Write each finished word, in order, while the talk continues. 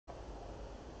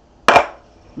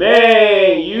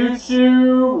Man,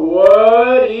 YouTube,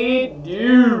 what it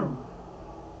do?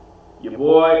 Your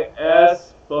boy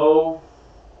S4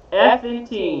 effing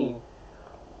team.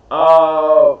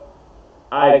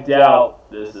 I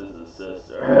doubt this is a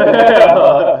sister.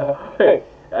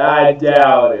 I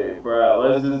doubt it, bro.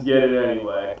 Let's just get it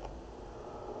anyway.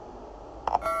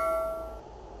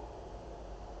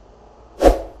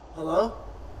 Hello?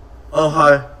 Oh,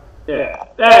 hi. Yeah,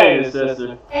 that ain't a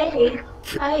sister. Hey.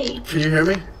 Hi. Can you hear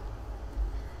me?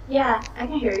 Yeah, I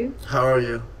can hear you. How are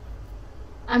you?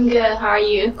 I'm good. How are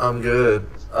you? I'm good.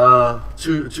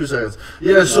 Two seconds.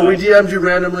 Yeah, so we DM'd you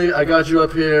randomly. I got you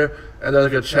up here, and then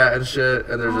like a chat and shit,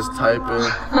 and they're just typing.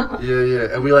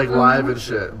 Yeah, and we like live and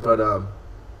shit. But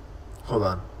hold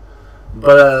on.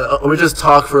 But we just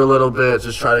talk for a little bit,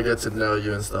 just try to get to know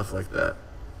you and stuff like that.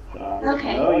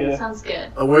 Okay, sounds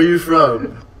good. Where are you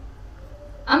from?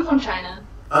 I'm from China.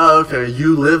 Oh, okay.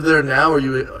 You live there now, or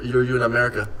you in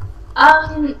America?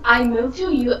 I moved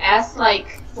to US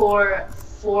like for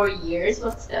 4 years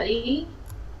for study.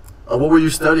 What were you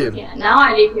studying? Yeah, now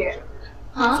I live here.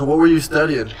 Huh? So what were you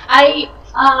studying?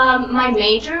 My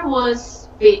major was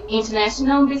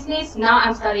international business. Now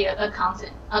I'm studying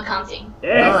accounting.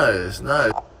 Yeah.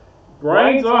 Nice.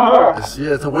 Brains on her.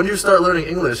 Yeah. So when do you start learning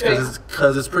English?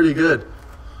 Cause it's pretty good.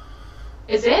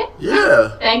 Is it?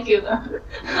 Yeah. Thank you.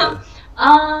 Yeah.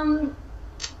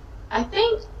 I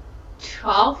think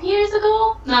 12 years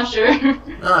ago. Not sure.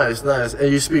 Nice.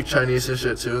 And you speak Chinese and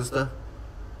shit too and stuff?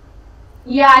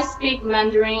 Yeah, I speak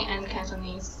Mandarin and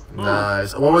Cantonese.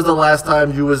 Nice. When was the last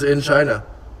time you was in China?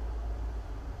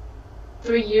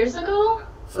 3 years ago.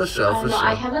 For sure.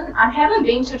 I haven't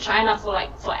been to China for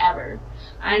like forever.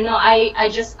 I don't know. I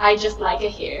just like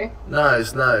it here.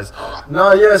 Nice.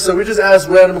 No, yeah. So we just asked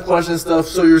random questions stuff.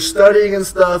 So you're studying and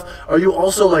stuff. Are you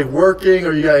also like working,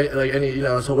 or you got like any,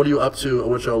 So what are you up to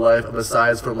with your life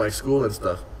besides from like school and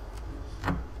stuff?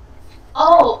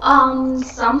 Oh,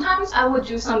 sometimes I would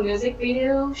do some music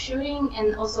video shooting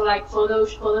and also like photo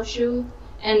shoot.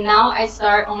 And now I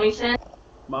start OnlyFans.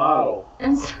 Model.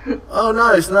 Oh,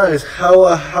 nice.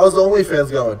 How's the OnlyFans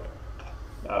going?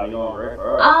 How you doing, Rick?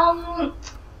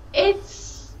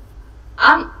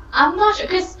 I'm not sure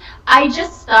because I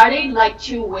just started like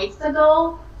 2 weeks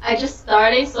ago.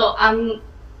 So I'm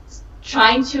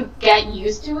trying to get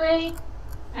used to it,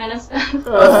 kind of stuff.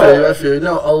 I feel you.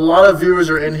 No, a lot of viewers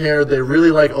are in here. They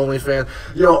really like OnlyFans.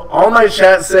 All my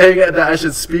chat saying that I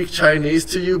should speak Chinese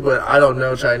to you, but I don't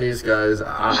know Chinese, guys.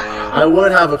 I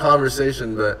would have a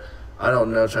conversation, but I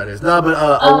don't know Chinese. No, but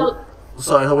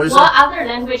sorry, what other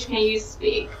language can you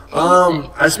speak?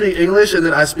 I speak English, and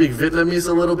then I speak Vietnamese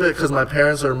a little bit because my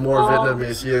parents are more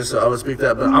Vietnamese here, so I would speak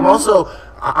that. But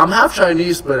I'm half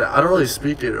Chinese, but I don't really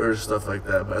speak it or stuff like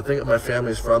that. But I think my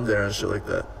family's from there and shit like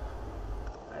that.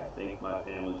 I think my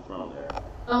family's from there.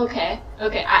 Okay.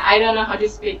 I don't know how to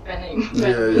speak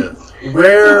Vietnamese.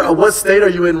 Yeah. What state are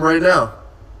you in right now?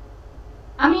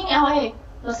 I'm in LA,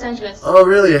 Los Angeles. Oh,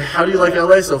 really? How do you like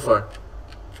LA so far?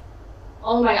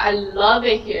 Oh my God, I love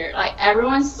it here. Like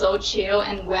everyone's so chill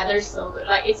and weather's so good.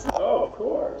 Like it's. Oh, of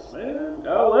course, man.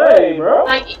 LA, bro.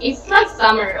 Like it's like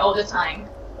summer all the time.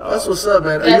 That's what's up,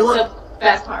 man. That's the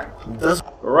best part.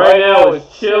 Right now it's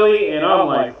chilly and I'm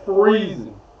like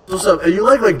freezing. What's up? And you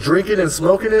like drinking and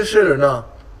smoking and shit or no?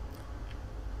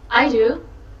 I do.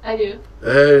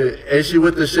 Hey, ain't she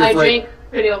with the shit? I drink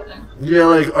pretty often. Yeah,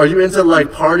 like, are you into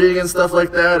like partying and stuff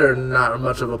like that, or not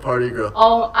much of a party girl?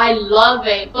 Oh, I love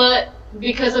it, but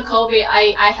because of COVID,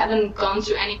 I haven't gone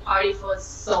to any party for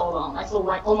so long, like for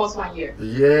almost 1 year.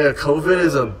 Yeah, COVID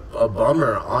is a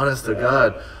bummer, honest to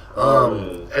God.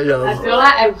 I feel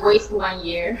like I wasted 1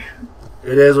 year.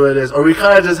 It is what it is. Or we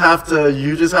kind of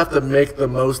you just have to make the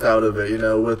most out of it,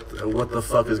 with what the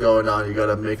fuck is going on. You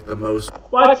gotta make the most.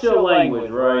 Watch your language,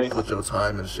 right? With your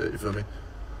time and shit, you feel me?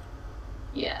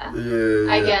 Yeah. Yeah.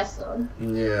 I guess so.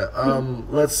 Yeah.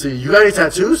 Let's see. You got any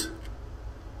tattoos?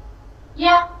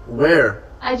 Yeah. Where?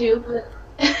 I do, but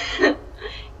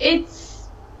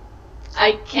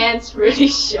I can't really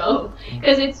show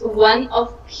because it's one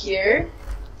of here.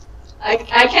 I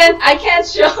can't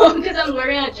show because I'm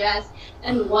wearing a dress,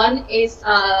 and one is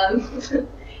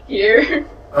here.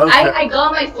 Okay. I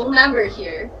got my phone number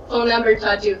here. Phone number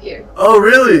tattoo here. Oh,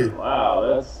 really? Wow,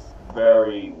 that's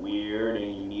very weird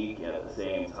and unique at the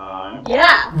same time.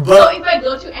 Yeah. So if I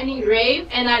go to any rave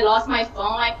and I lost my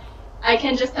phone, like I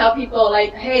can just tell people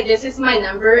like, hey, this is my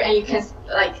number, and you can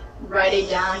like write it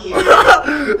down here. Hold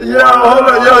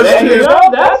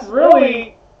on, that's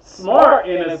really smart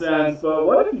in a sense, but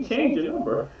what if you change your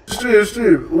number?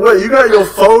 Steve, what, you got your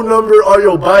phone number on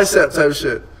your bicep type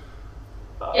shit?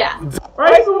 Yeah.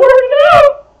 Right, so word it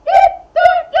out!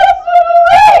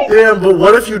 Damn, but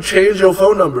what if you change your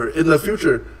phone number in the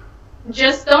future?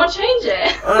 Just don't change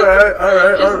it.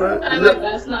 Alright. Try my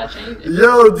best not change it.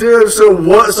 Yo, damn, so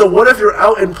what if you're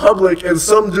out in public and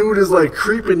some dude is like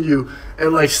creeping you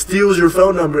and like steals your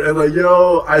phone number and like,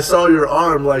 yo, I saw your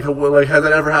arm, like has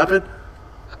that ever happened?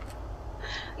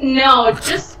 No,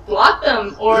 just block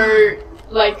them or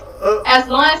like as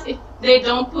long as if they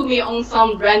don't put me on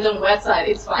some random website,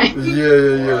 it's fine.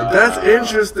 Yeah. That's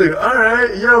interesting.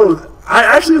 Alright, yo, I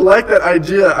actually like that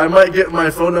idea. I might get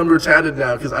my phone number tatted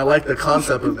now because I like the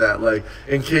concept of that. Like,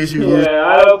 in case you lose. Yeah,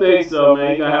 I don't think so,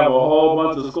 man. You're gonna have a whole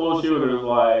bunch of school shooters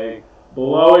like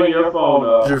blowing your phone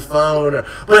up. Your phone.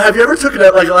 But have you ever taken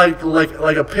that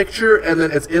like a picture and then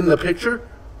it's in the picture,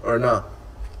 or not?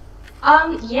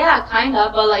 Yeah, kind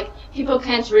of, but like people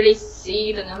can't really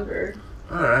see the number.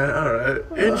 All right.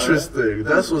 Interesting.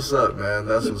 That's what's up, man.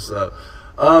 That's what's up.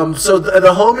 So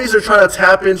the homies are trying to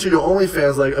tap into your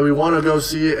OnlyFans. Like, we want to go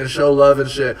see it and show love and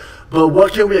shit. But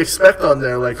what can we expect on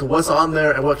there? Like, what's on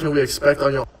there and what can we expect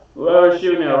on your Whoever's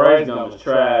shooting at Ricegum is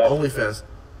trash. OnlyFans?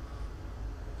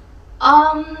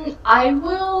 I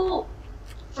will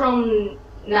from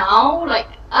now like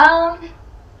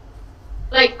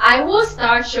I will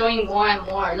start showing more and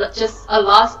more. Just a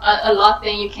lot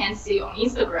thing you can't see on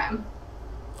Instagram.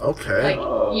 Okay.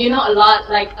 Like you know, a lot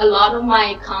of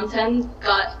my content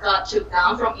got took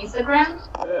down from Instagram.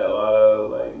 Yeah, a lot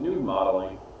of like nude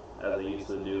modeling as they used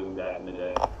to do back in the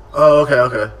day. Oh,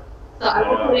 okay. So I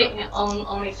will put it on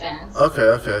OnlyFans.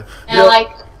 Okay. And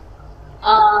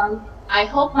I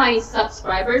hope my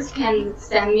subscribers can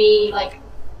send me like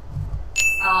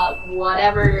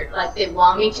whatever like they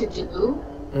want me to do.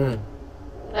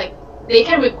 Like they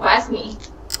can request me.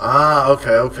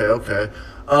 Okay.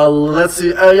 Let's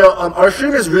see. Our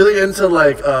stream is really into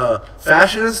like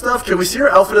fashion and stuff. Can we see our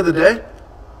outfit of the day?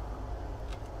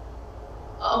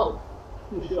 Oh.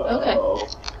 Okay. Oh.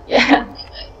 Yeah.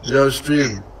 Yo,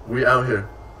 stream. We out here.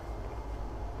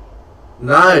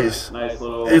 Nice. Nice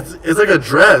little. It's like a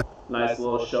dress. Nice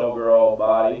little showgirl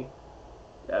body,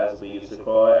 as we used to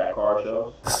call it at car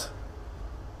shows.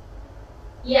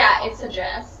 Yeah, it's a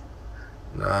dress.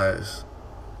 Nice.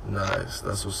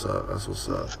 That's what's up.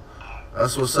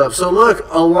 So look,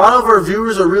 a lot of our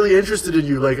viewers are really interested in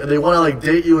you. Like, they want to like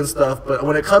date you and stuff. But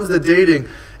when it comes to dating,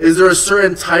 is there a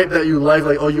certain type that you like?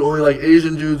 Like, oh, you only like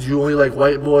Asian dudes. You only like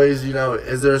white boys. You know,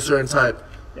 is there a certain type?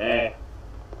 Yeah.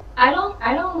 I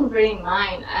don't really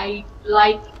mind. I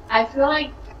feel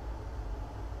like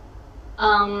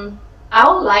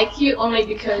I'll like you only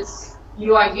because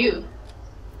you are you.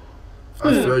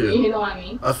 I feel you. You know what I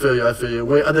mean? I feel you.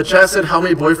 Wait, the chat said, how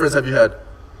many boyfriends have you had?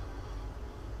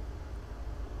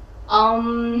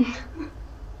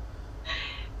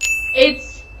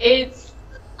 It's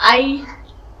I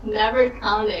never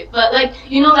counted, but like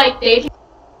you know, like dating.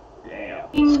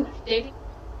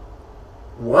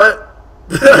 What?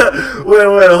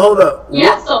 wait, hold up.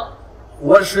 Yeah. What? So.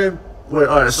 What stream? Wait,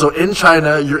 all right. So in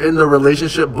China, you're in the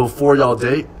relationship before y'all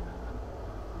date.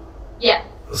 Yeah.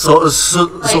 So what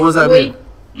does that mean?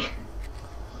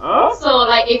 Huh? So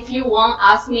like, if you want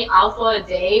ask me out for a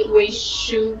date, we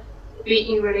should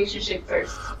be in relationship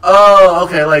first. Oh,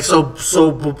 okay. Like so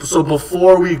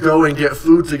before we go and get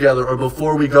food together, or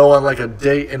before we go on like a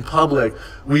date in public,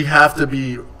 we have to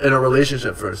be in a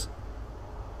relationship first.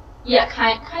 Yeah,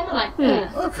 kind of like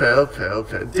that.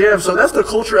 Okay. Damn. So that's the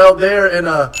culture out there in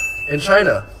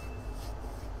China.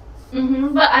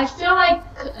 But I feel like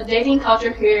dating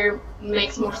culture here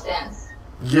makes more sense.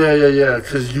 Yeah.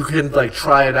 Because you can like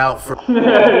try it out for.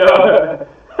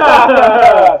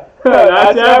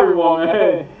 Not to every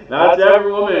woman. Not to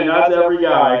every woman. Not to every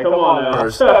guy. Come on now.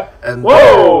 And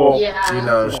whoa. Yeah. You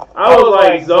know. I was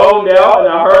like zoned out and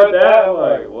I heard that. I'm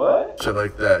like, what? Shit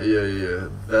like that. Yeah.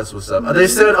 That's what's up. They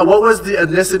said, what was the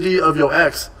ethnicity of your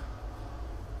ex?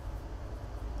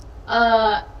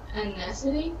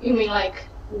 Ethnicity? You mean like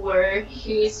where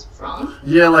he's from?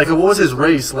 Yeah, like what was his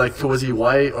race? Like was he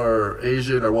white or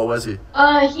Asian or what was he?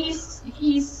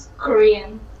 He's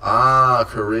Korean. Ah,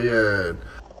 Korean.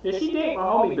 Did she date my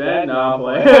homie Ben? No, I'm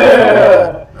playing.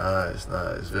 Nice.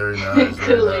 Very nice.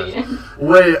 Korean.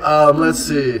 Wait, let's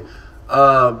see.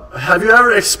 Have you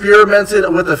ever experimented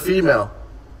with a female?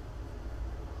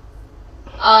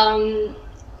 I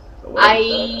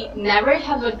never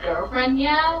have a girlfriend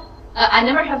yet. I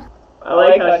never have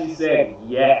like how she said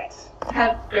yet.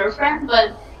 girlfriend,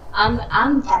 but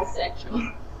I'm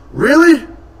bisexual. Really?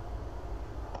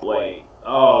 Wait.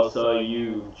 Oh, so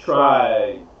you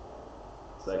tried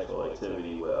sexual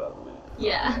activity with other women?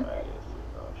 Yeah.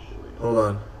 Oh, shoot. Hold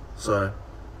on. Sorry.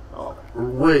 Oh.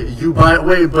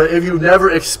 Wait, but if you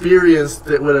never experienced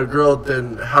it with a girl,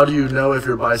 then how do you know if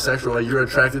you're bisexual? Like, you're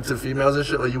attracted to females and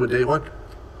shit? Like, you would date one?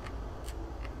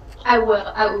 I would.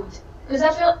 Because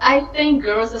I think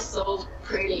girls are so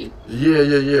pretty.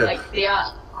 Yeah. Like, they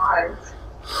are hard.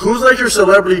 Who's like your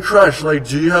celebrity crush? Like,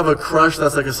 do you have a crush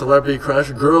that's like a celebrity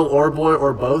crush? Girl or boy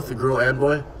or both? Girl and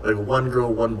boy? Like, one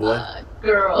girl, one boy?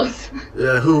 Girls.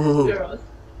 Yeah, who? Girls.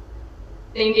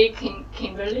 Cindy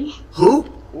Kimberly. Who?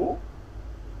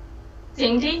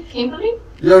 Cindy Kimberly?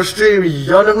 Yo, stream,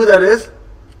 y'all know who that is?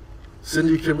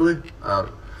 Cindy Kimberly?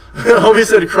 Homie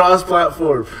said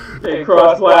cross-platform. Hey,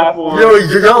 cross-platform. Yo,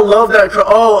 y'all love that.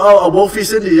 Wolfie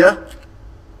Cindy, yeah?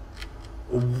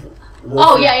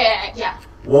 Oh, yeah.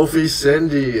 Wolfie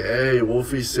Cindy, hey,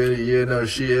 Wolfie Cindy, yeah, no,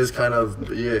 she is kind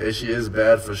of, yeah, she is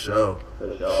bad for sure.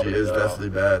 She is definitely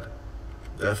bad.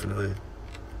 Definitely.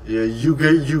 Yeah, you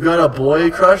got a boy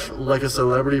crush? Like a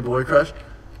celebrity boy crush?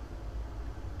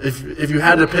 If you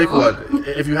had to pick one.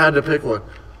 If you had to pick one.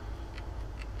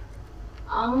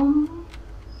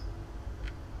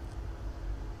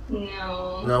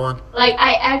 No. No one? Like,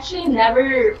 I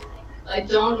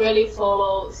don't really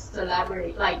follow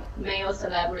celebrity, like male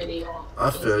celebrity. I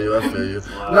feel you.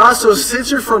 Nah, so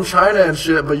since you're from China and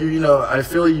shit, but you know, I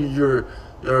feel you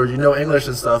know English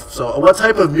and stuff. So what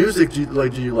type of music do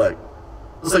you like?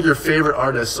 What's like your favorite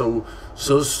artist? So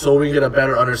we can get a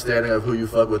better understanding of who you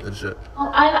fuck with and shit. Oh,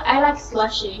 I like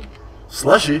Slushy.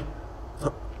 Slushy?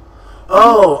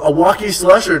 Oh, a walkie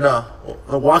slush or no?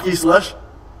 A walkie slush?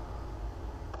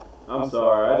 I'm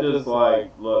sorry. I just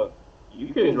like look.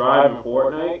 You can drive in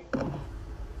Fortnite.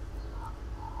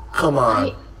 Come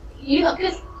on.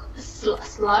 Because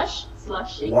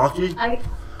Slushy. Walkie? I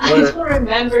don't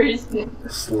remember his name.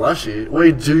 Slushy?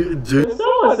 Wait, Did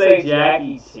someone say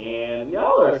Jackie Chan?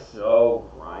 Y'all are so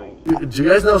right. do you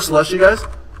guys know Slushy, guys?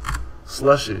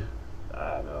 Slushy.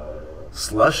 I know.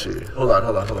 Slushy. Hold on.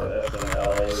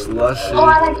 Slushy. Oh,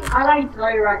 I like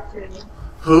Joyride too.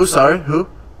 Who? Sorry, who?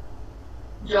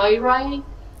 Joyride?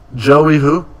 Joey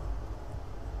who?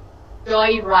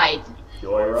 Joyride.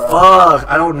 Fuck,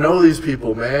 I don't know these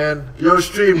people, man. Yo,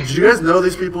 stream, do you guys know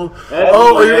these people? That's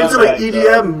you're into like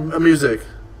EDM music.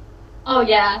 Oh,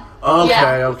 yeah.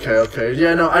 Okay.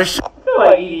 Yeah, no, I feel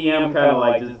like EDM kind of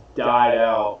like just died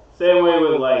out. Same way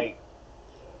with like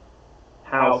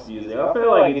house music. I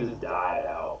feel like it just died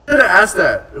out. I'm gonna ask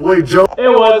that. Wait, Joe. It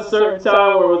was a certain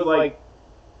time where it was like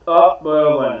up, but I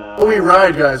was like, nah. Joey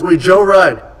Ride, guys. Wait, Joe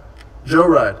Ride.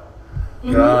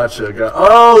 Gotcha.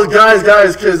 Oh,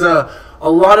 guys, because a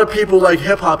lot of people like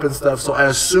hip hop and stuff, so I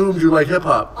assumed you like hip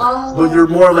hop. Oh. But you're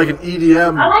more of like an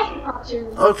EDM. I like hip hop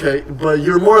too. Okay, but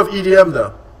you're more of EDM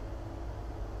though.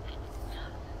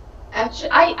 Actually,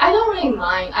 I don't really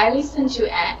mind. I listen to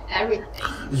everything.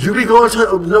 You be going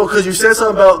to no, because you said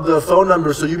something about the phone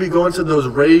number, so you be going to those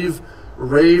rave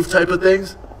type of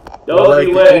things. Those like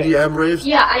the EDM raves.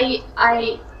 Yeah,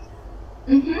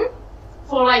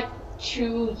 for like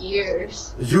 2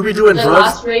 years. You be doing the drugs?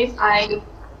 Last rave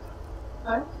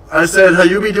I said,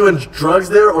 you be doing drugs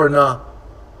there or not?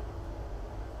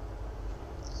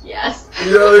 Yes.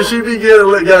 Yo, she be getting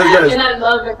lit, guys. And I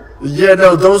love it. Yeah,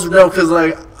 because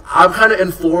like I'm kind of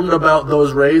informed about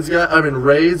those raids, guys. I mean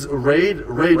raves.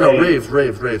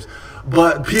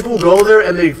 But people go there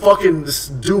and they fucking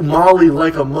do Molly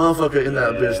like a motherfucker in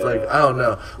that bitch. Like, I don't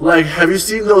know. Like, have you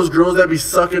seen those girls that be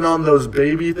sucking on those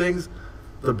baby things?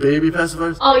 The baby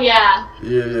pacifiers? Oh, yeah.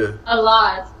 Yeah. A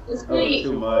lot. It's pretty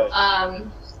too much.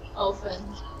 often.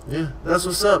 Yeah, that's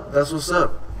what's up.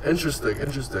 Interesting.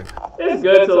 It's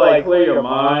good to like clear your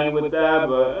mind with that,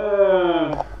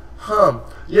 but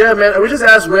Yeah, man, we just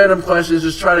ask random questions,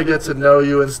 just try to get to know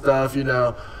you and stuff, you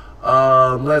know.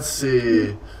 Let's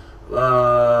see.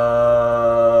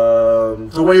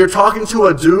 So when you're talking to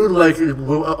a dude, like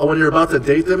when you're about to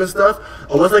date them and stuff,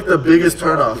 what's like the biggest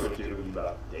turnoff?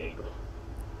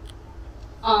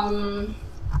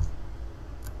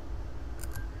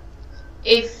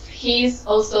 If he's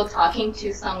also talking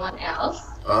to someone else.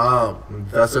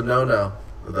 That's a no-no.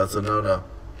 No.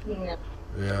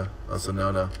 Yeah, that's a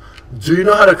no-no. Do you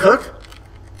know how to cook?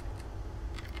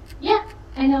 Yeah,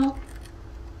 I know.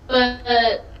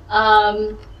 But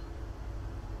I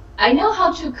know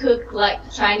how to cook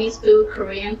like Chinese food,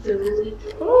 Korean food.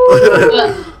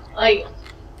 But like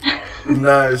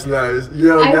Nice.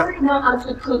 Yo, I already know how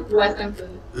to cook Western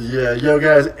food. Yeah, yo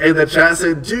guys, in the chat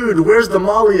said, dude, where's the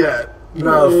Molly at?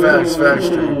 No, facts,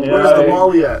 stream. Where's the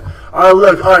Molly at?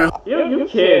 Alright. You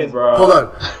kids, bro. Hold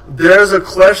on. There's a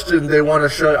question they want to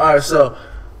show you. Alright, so,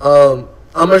 I'm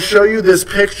going to show you this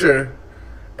picture,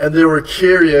 and they were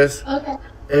curious. Okay.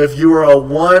 if you were a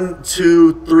 1,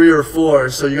 2, 3, or 4,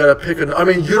 so you gotta pick a. I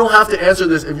mean, you don't have to answer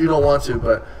this if you don't want to,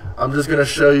 but I'm just gonna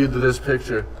show you this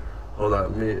picture. Hold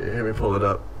on, let me pull it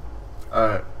up. All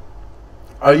right.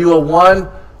 Are you a 1,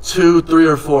 2, 3,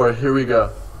 or 4? Here we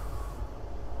go.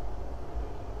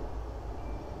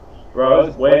 Bro,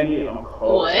 it's windy. I'm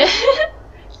cold. What?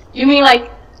 You mean like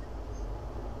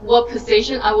what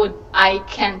position I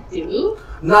can do?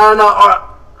 No.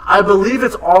 I believe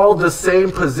it's all the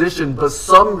same position, but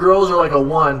some girls are like a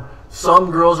 1,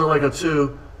 some girls are like a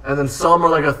 2, and then some are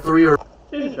like a 3 or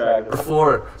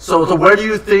 4. So where do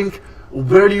you think?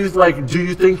 Where do you like? Do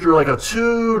you think you're like a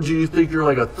 2? Do you think you're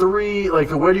like a 3?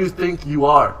 Like, where do you think you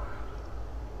are?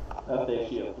 I think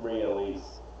she's a 3 at least.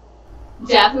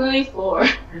 Definitely 4.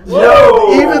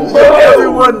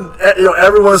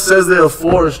 Everyone says they're a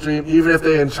 4 stream, even if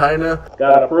they in China.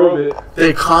 Gotta prove it.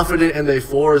 They confident in their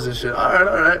 4s and shit. All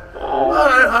right.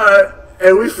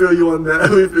 And we feel you on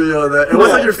that. And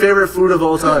what's like your favorite food of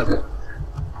all time?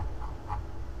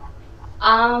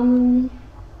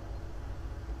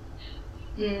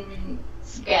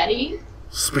 Spaghetti.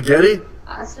 Spaghetti?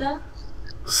 Pasta.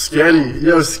 Sketty.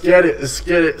 Yo, sket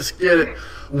it.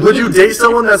 Would you date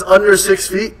someone that's under 6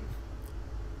 feet?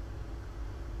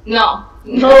 No.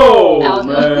 No,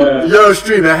 man. Yo,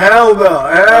 stream, hell no.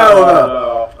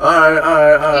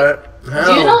 Alright.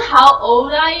 Do you know how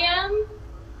old I am?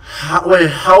 Wait,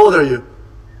 how old are you?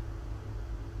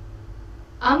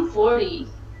 I'm 40.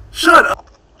 Shut up.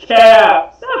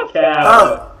 Cap. Stop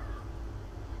cap.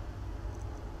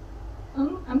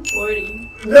 I'm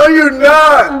 40. No, you're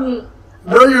not.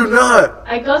 No, you're not.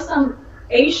 I got some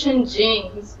Asian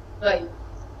genes, but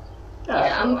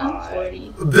yeah, I'm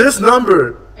 40. This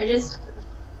number.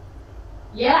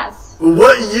 Yes.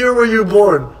 What year were you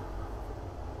born?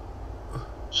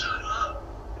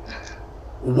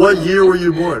 What year were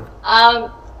you born?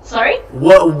 Sorry?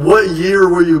 What year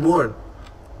were you born?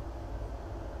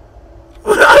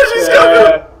 She's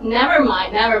coming. Never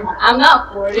mind. I'm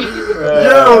not 40.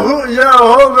 Yo, hold on.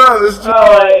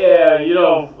 You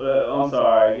don't. I'm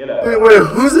sorry. Get out. Wait,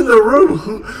 who's in the room?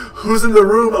 Who's in the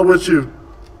room with you?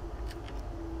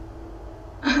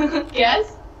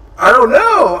 Yes? I don't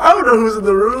know who's in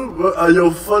the room.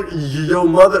 Yo,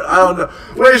 mother. I don't know.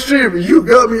 Wait, stream. You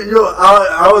got me. Yo,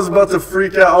 I was about to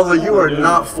freak out. I was like, you are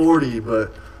not 40,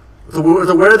 but so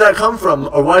where did that come from,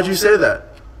 or why'd you say that?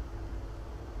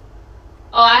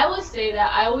 Oh, I always say that.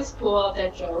 I always pull out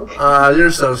that joke.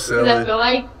 You're so silly. Because I feel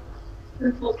like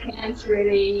people can't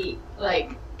really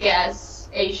guess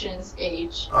Asian's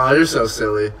age. You're so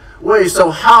silly. Wait,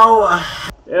 so how?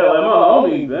 Yeah, like my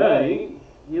homie Ben,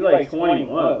 he's like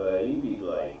 21, but he be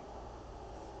like,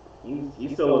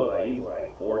 he still look like he's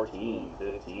like 14,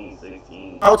 15,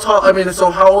 16. How tall? I mean,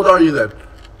 so how old are you then?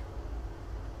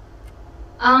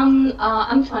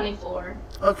 I'm 24.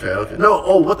 Okay.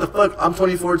 No, what the fuck? I'm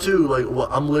 24 too. Like, well,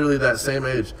 I'm literally that same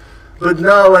age. But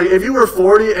no, like, if you were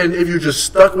 40 and if you just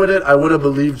stuck with it, I would have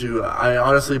believed you. I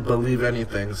honestly believe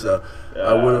anything, so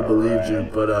I would have believed you.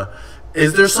 But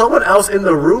is there someone else in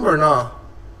the room or not?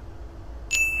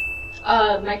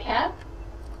 My cat?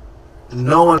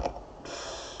 No one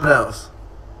else.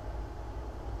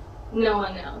 No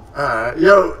one else. Alright.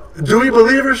 Yo, do we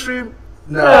believe her, stream?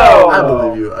 No. I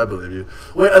believe you.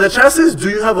 Wait, the chat says, do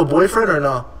you have a boyfriend or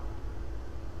not?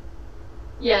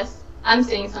 Yes, I'm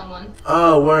seeing someone.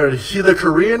 Oh, word. He the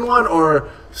Korean one or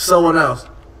someone else?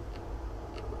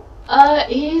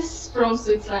 He's from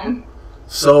Switzerland.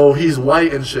 So he's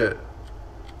white and shit.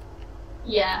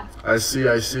 Yeah. I see.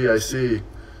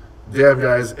 Damn,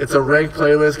 guys, it's a ranked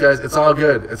playlist, guys. It's all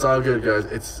good, guys.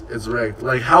 It's ranked.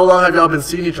 Like, how long have y'all been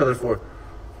seeing each other for?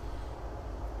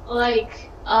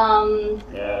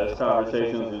 Yeah, this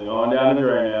conversation is going down the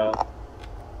drain now.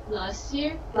 Last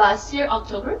year,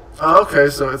 October. Oh, okay,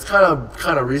 so it's kind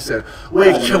of recent.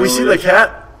 Wait, can we see the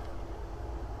cat?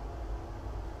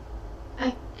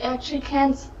 I actually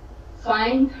can't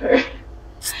find her.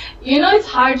 You know, it's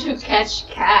hard to catch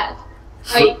cat.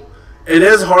 It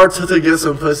is hard to get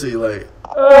some pussy, like.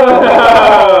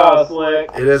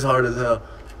 Slick. It is hard as hell.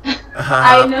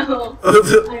 I know.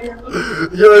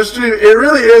 Yo, stream, it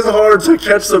really is hard to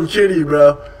catch some kitty,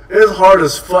 bro. It is hard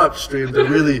as fuck, stream, to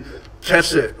really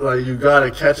catch it. Like, you gotta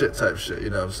catch it type shit,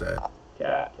 you know what I'm saying?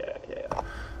 Cat.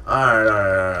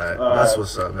 Alright. That's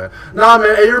what's up, man. Nah,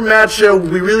 man, hey, you're mad chill.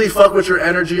 We really fuck with your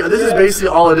energy. This is basically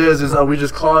all it is we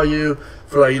just call you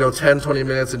for like, 10, 20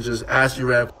 minutes and just ask you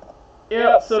random.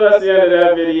 Yep, so that's the end of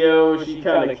that video. She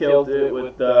kind of killed it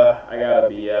with I gotta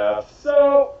BF.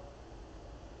 So,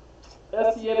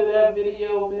 that's the end of that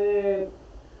video, man.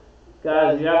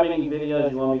 Guys, if you have any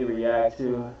videos you want me to react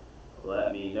to,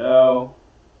 let me know.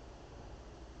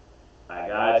 I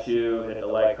got you. Hit the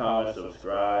like, comment,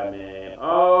 subscribe, man.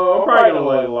 Oh, I'm probably gonna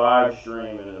like live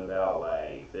stream in about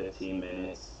like 15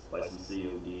 minutes, play some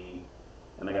COD,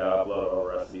 and I gotta upload all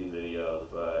the rest of these videos.